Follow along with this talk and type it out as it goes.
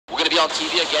on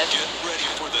TV again. Get ready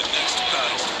for the next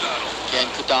battle. Again,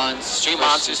 Qudans. Stream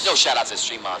Monsters. No shout outs to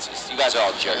Stream Monsters. You guys are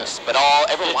all jerks. But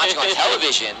everyone watching on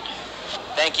television,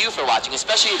 thank you for watching,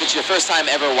 especially if it's your first time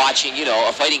ever watching, you know,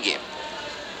 a fighting game.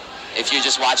 If you're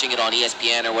just watching it on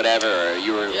ESPN or whatever, or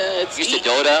you were used to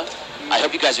Dota, I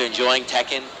hope you guys are enjoying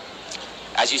Tekken.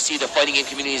 As you see, the fighting game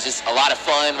community is just a lot of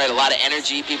fun, right? A lot of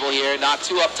energy, people here, not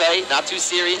too uptight, not too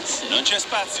serious.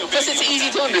 Plus, it's easy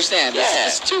to understand.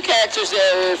 Yeah. It's two characters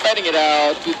there fighting it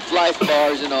out with life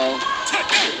bars and all.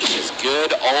 It's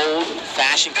good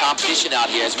old-fashioned competition out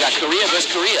here. As we got Korea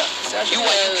versus Korea.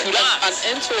 An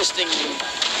interesting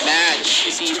match.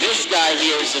 You see, this guy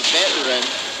here is a veteran.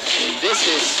 This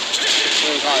is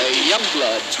a young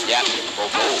blood. Yeah.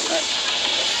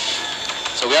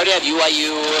 So we already have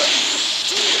UIU.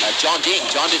 John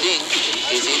Deding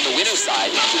is in the winner's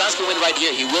side. If Qudans can win right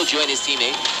here, he will join his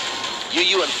teammate.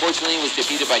 UU, unfortunately, was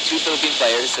defeated by 2 Philippine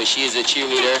players, so she is a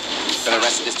cheerleader for the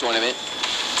rest of this tournament.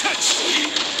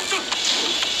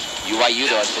 UIU,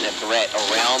 though, has been a threat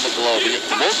around the globe in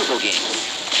multiple games.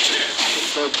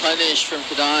 So punish from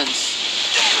Qudans.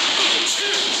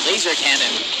 Laser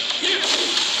cannon.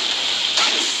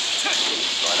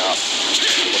 Going up.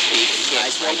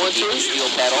 Nice 1-1-2.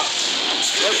 Steel pedal.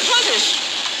 Punish.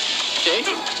 Okay.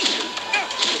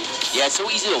 Yeah, it's so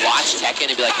easy to watch Tekken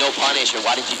and be like, no punish, or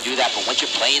why did you do that? But once you're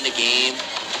playing the game,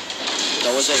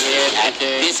 that was a hit at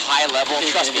this high level.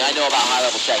 Trust me, I know about high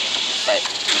level Tekken, but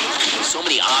there's so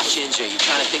many options, or you're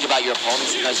trying to think about your opponent.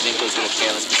 Sometimes you make those little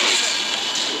careless mistakes.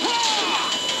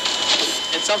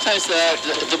 And sometimes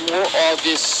the more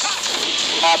obvious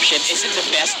option isn't the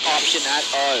best option at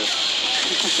all.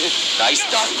 Nice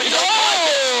stuff, but he's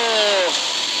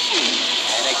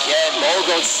And again,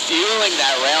 Mulgold stealing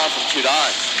that round from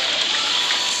Qudans.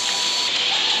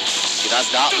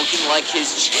 Qudans not looking like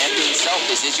his champion self.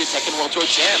 This is your Tekken World Tour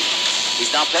champ.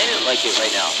 He's not playing it like it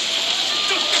right now.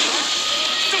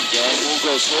 Again,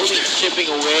 Mulgold slowly chipping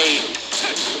away.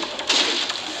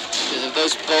 Because of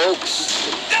those pokes,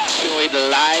 chipping away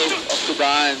the life of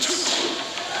Qudans.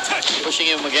 Pushing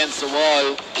him against the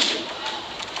wall.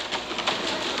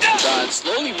 Qudans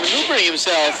slowly maneuvering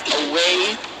himself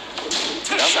away.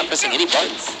 Qudans not pressing any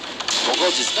buttons.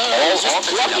 Mulgold just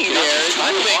blocking there.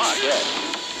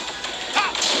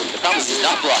 The problem is he's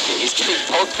not blocking. He's getting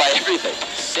poked by everything.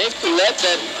 Safe to let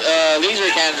that laser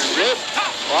cannon rip.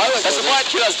 That's the point,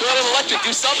 Qudans. Throw it electric.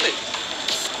 Do something.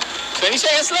 20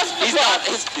 seconds left. He's not.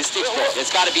 His stick works.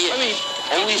 It's got to be it. I mean,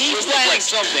 only his he's planning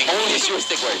something. Only his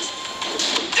stick works.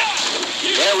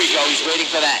 There we go. He's waiting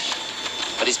for that.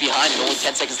 But he's behind. Only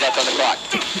 10 seconds left on the clock.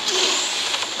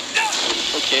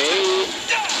 Okay.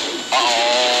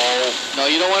 Uh-oh. No,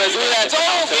 you don't want to do that.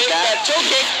 Oh, okay. That choke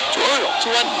kick to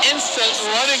an instant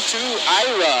running to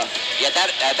Ira. Yeah,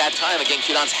 at that time, again,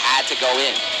 Qudans had to go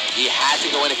in. He had to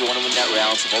go in if he wanted to win that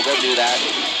round. So Mulgold knew that.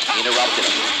 He interrupted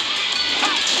him.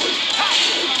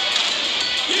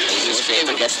 Laser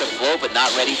Scraper gets the flow, but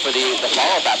not ready for the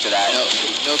follow-up after that.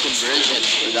 No conversion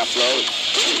for that flow.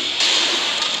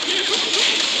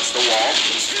 It's the wall.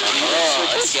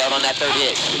 Scaled on that third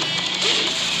hit.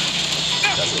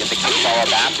 Doesn't get the kick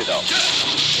follow-up after, though.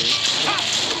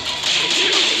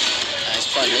 Nice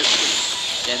punish.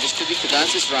 And this could be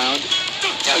Qudans' round.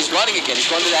 Now he's running again. He's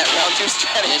going to that round 2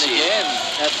 strategy. And again,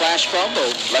 that flash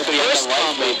combo. Luckily, he has the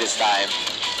right blade this time.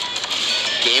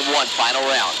 Game 1, final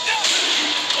round.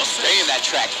 Stay in that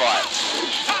track far.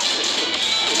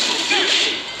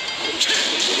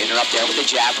 Interrupt there with the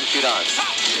jab from Qudans.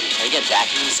 And again,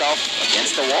 backing himself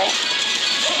against the wall.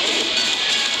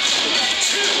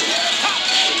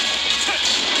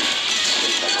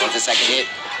 Doesn't want the second hit.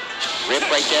 Rip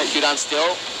right there. Qudans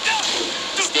still.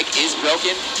 Stick is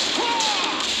broken.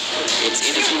 It's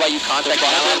in the UIU contact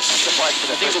balance.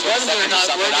 I think the buttons are not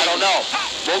working. I don't know.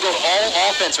 Mulgold all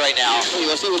offense right now. He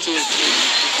was able to.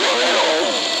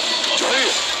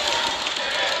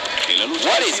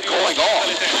 What is going on?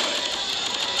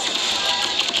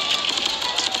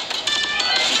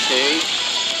 Okay.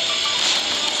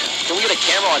 Can we get a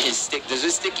camera on his stick? Does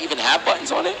his stick even have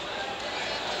buttons on it?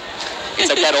 It's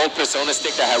like that old Persona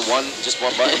stick that had just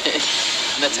one button.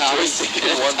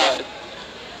 One button.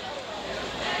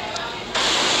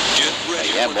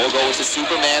 Yeah, Mulgold with the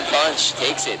Superman punch.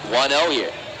 Takes it. 1-0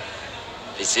 here.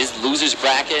 This is loser's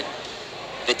bracket.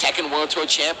 The Tekken World Tour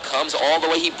champ comes all the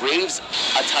way. He braves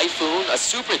a typhoon, a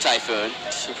super typhoon,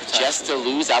 just to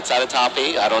lose outside of top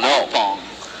 8. I don't know.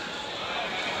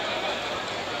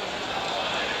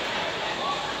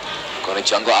 Going to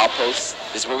jungle outpost.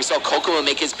 This is where we saw Kokomo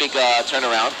make his big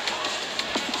turnaround.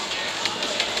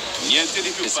 This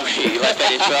is where you like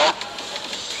that intro.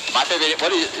 My favorite,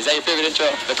 is that your favorite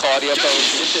intro? The Claudia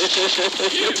pose?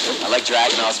 I like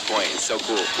Dragunov's point, it's so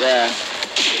cool. Yeah.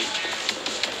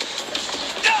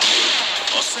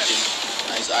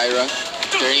 Nice Ira.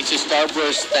 Turning to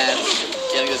Starburst stance.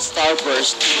 Getting the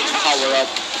Starburst power up.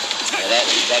 Yeah,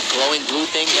 that glowing blue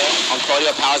thing there on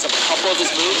Claudio powers up a couple of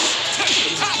his moves.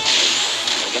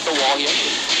 Get the wall here.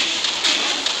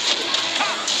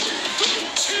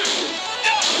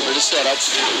 For the setup.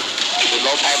 With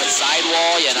low power, but side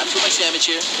wall. Yeah, not too much damage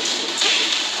here.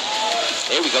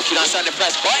 There we go. Qudans starting to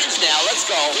press buttons now. Let's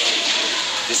go.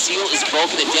 The seal is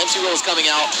broken. The Dempsey roll is coming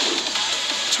out.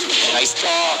 Nice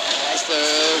talk. Nice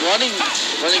running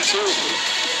too.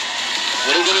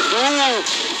 What are we gonna do?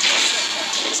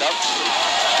 Picks up.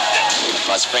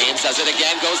 Plus frames does it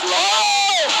again. Goes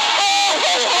low.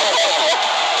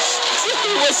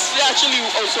 He was actually.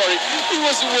 Oh, sorry. He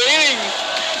was waiting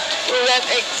for that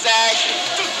exact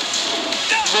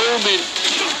moment.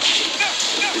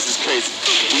 This is crazy.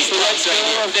 These legs right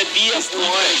here. Of the DF1.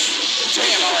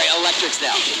 Damn, all right, electrics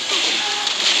now.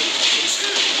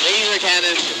 Laser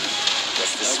cannon.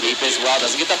 Gets the sweep as well.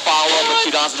 Doesn't get the follow-up, but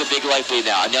Qudans with a big life lead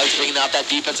now. And now he's bringing out that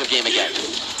defensive game again.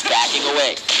 Backing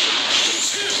away.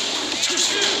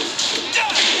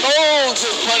 Oh,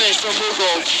 good punish from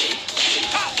Mulgold.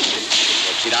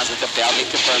 Qudans with the fail get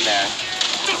confirmed there.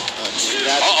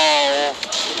 Uh-oh.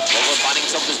 Mulgold finding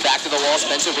himself just back to the wall.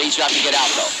 Spencer rage drop to get out,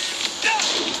 though.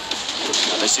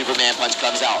 Another Superman punch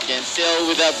comes out. Again, still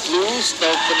with that blue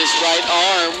stuff on his right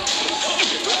arm.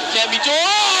 Can be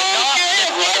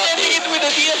with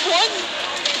a DF1.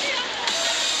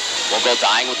 Mulgold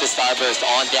dying with the Starburst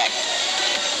on deck.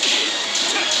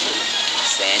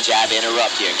 Sand jab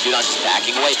interrupt here. Qudans just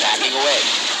backing away, backing away.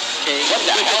 Okay, what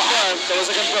the hell? Confirmed. That was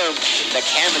a confirm. The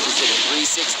camera just did a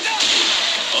 360.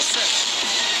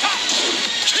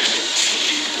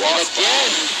 And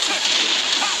again.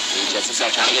 He gets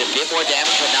himself trying to get a bit more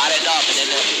damage, but not enough. And then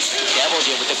the Devil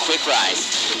here with the quick rise.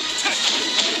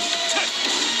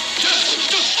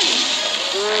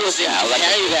 Yeah,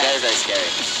 electric, very, very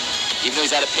scary. Even though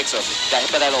he's out of pixel, that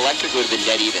hit by that electric would have been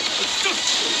dead even.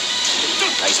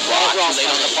 Nice block. Too late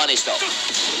on the punish though.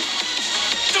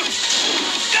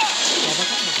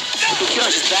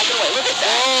 Qudans just backing away. Look at that.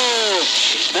 Oh,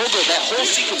 Mulgold, that whole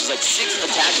sequence was like 6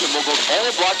 attacks from Mulgold,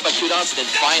 all blocked by Qudans, and then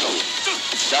finally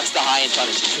ducks the high and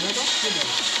punishes.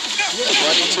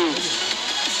 running too.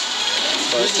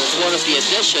 But it's one of the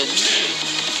additions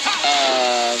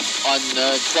on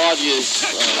Claudia's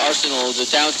arsenal, the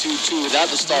down 2-2 without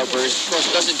the Starburst. Of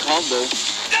course, doesn't combo.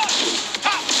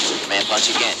 Man punch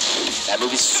again. That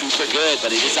move is super good,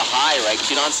 but it is a high, right?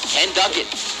 Qudans can duck it.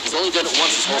 He's only done it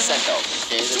once this whole set, though.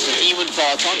 Okay, there's an even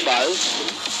thought on Bao.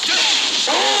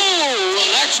 Oh,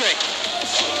 electric!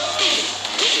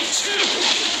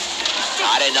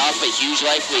 Not enough, but huge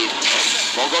life lead.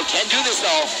 Mulgold can do this,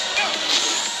 though.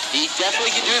 He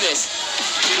definitely can do this.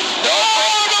 No,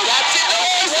 that's it. No,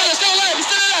 he's still alive. He's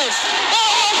still alive.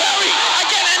 Oh, Barry!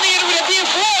 Again, ending it with a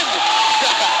DF1.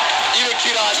 Even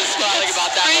Qudans is smiling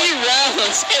about that 3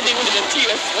 rounds ending with a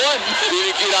TF1.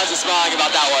 Even Qudans is smiling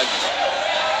about that one.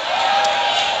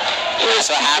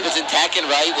 That's what happens in Tekken,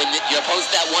 right? When your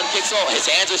opponent's that 1 pixel, his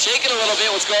hands are shaking a little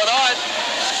bit. What's going on?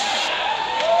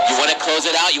 You want to close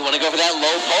it out. You want to go for that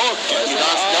low poke.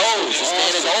 Qudans knows. This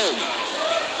man is old.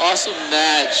 Awesome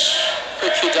match for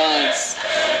Qudans.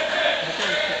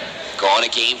 Going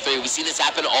to game 3. We've seen this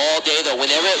happen all day, though.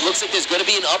 Whenever it looks like there's going to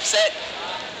be an upset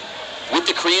with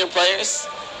the Korean players,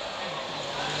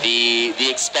 the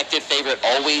expected favorite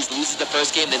always loses the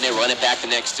first game, then they run it back the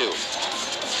next 2.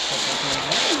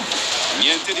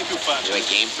 Anyway,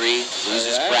 game 3,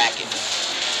 losers bracket.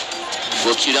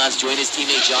 Will Qudans join his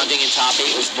teammate John Ding in top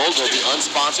 8? Was Mulgold, the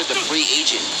unsponsored, the free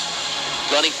agent,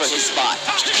 gunning for his spot?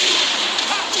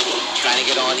 Trying to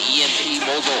get on EMP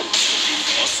Mulgold.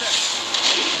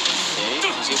 Okay, he's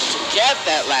able to get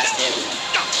that last hit.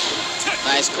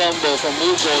 Nice combo from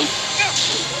Mulgold.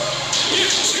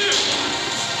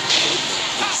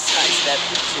 Sidestep.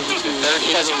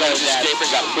 Third scraper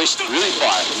got pushed really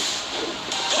far.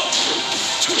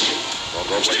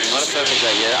 Mulgold working on a perfect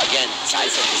right here. Again,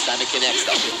 sidestep, this time it connects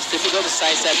though. It's difficult to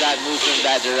sidestep that move in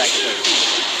that direction.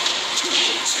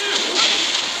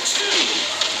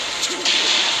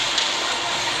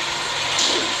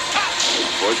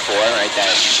 Forward 4, right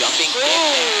there. Jumping. Oh,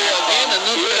 again,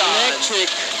 another electric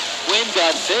wind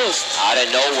got fist. Out of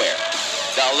nowhere.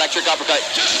 The electric uppercut.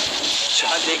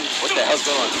 John Ding, what the hell's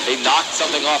going on? They knocked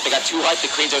something off. They got too hyped.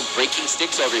 The cranes are breaking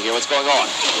sticks over here. What's going on?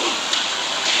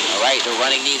 All right, the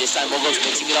running knee. This time Mulgold's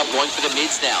mixing it up, going for the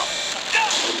mids now.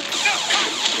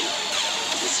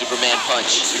 The Superman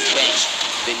punch. He's benched.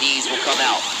 The knees will come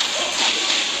out.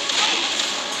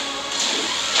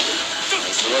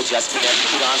 Little adjustment there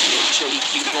for Qudans, making sure he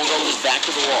keeps Mulgold his back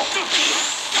to the wall.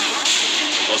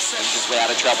 Mulgold sneaks his way out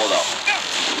of trouble though.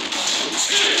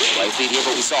 Light lead here,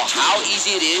 but we saw how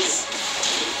easy it is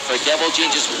for Devil Jin,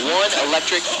 just one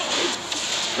electric,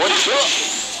 one kill.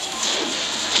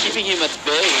 Keeping him at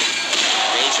bay.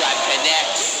 Rage Drive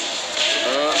connects.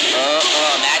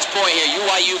 Match point here,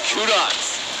 UYU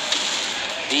Qudans.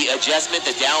 The adjustment,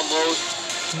 the download.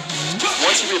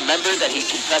 Once he remembered that he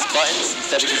can press buttons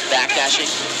instead of just backdashing,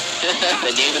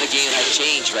 the name of the game has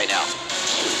changed right now.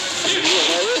 Yeah,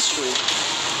 that is true.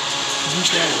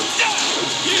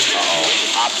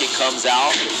 Hop kick comes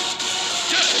out.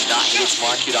 Does not hit its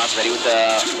mark. Qudans ready with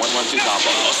the 1-1-2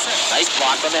 combo. Nice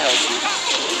block on the hell sweep.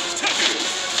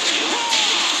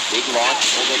 Big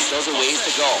launch. Mulgold still has a ways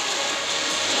to go.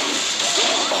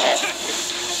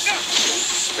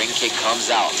 Spring kick comes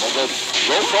out. Mulgold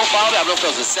low profile. I don't know if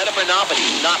it was a setup or not, but he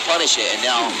did not punish it. And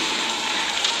now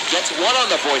gets one on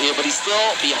the board here, but he's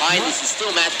still behind. This is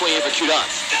still match point here for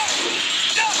Qudans.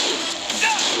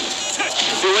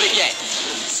 Do it again.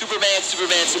 Superman,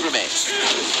 Superman, Superman.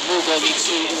 Mulgold needs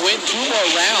to win 2 more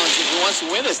rounds if he wants to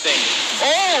win this thing.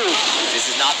 Oh! This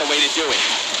is not the way to do it.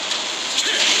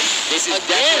 This is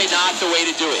definitely not the way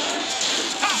to do it.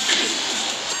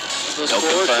 Those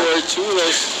forward 2 of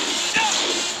those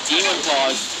demon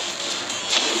paws.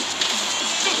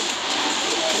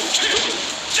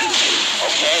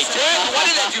 Okay, good. What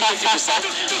did that do 50%?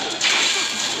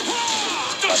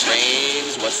 Plus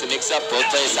frames, what's the mix-up? Both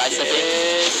players sidestep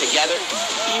in together.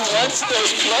 He wants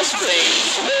those plus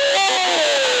frames.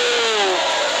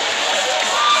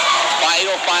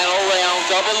 Final round,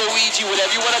 double Luigi,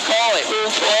 whatever you want to call it.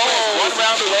 One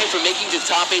round away from making the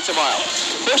top 8 tomorrow.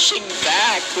 Pushing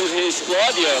back with his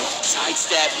Claudio.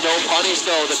 Sidestep, no punish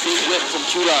though. The big whip from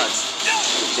Qudans.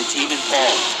 The team in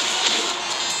Paul.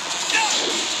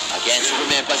 Again,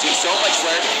 Superman doing so much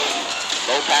work.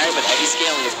 Low parry, but heavy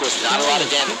scaling, of course, not a lot of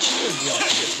damage.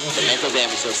 The mental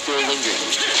damage, though, still lingering.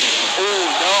 Oh,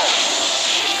 no.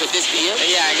 Could this be it?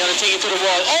 Yeah, I gotta take it to the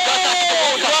wall.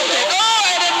 Oh, dropped it. Oh,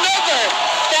 and another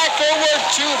back forward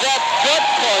to that gut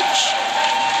punch.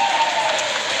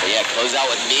 But yeah, close out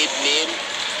with mid,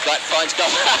 gut punch.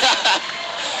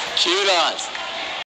 Qudans.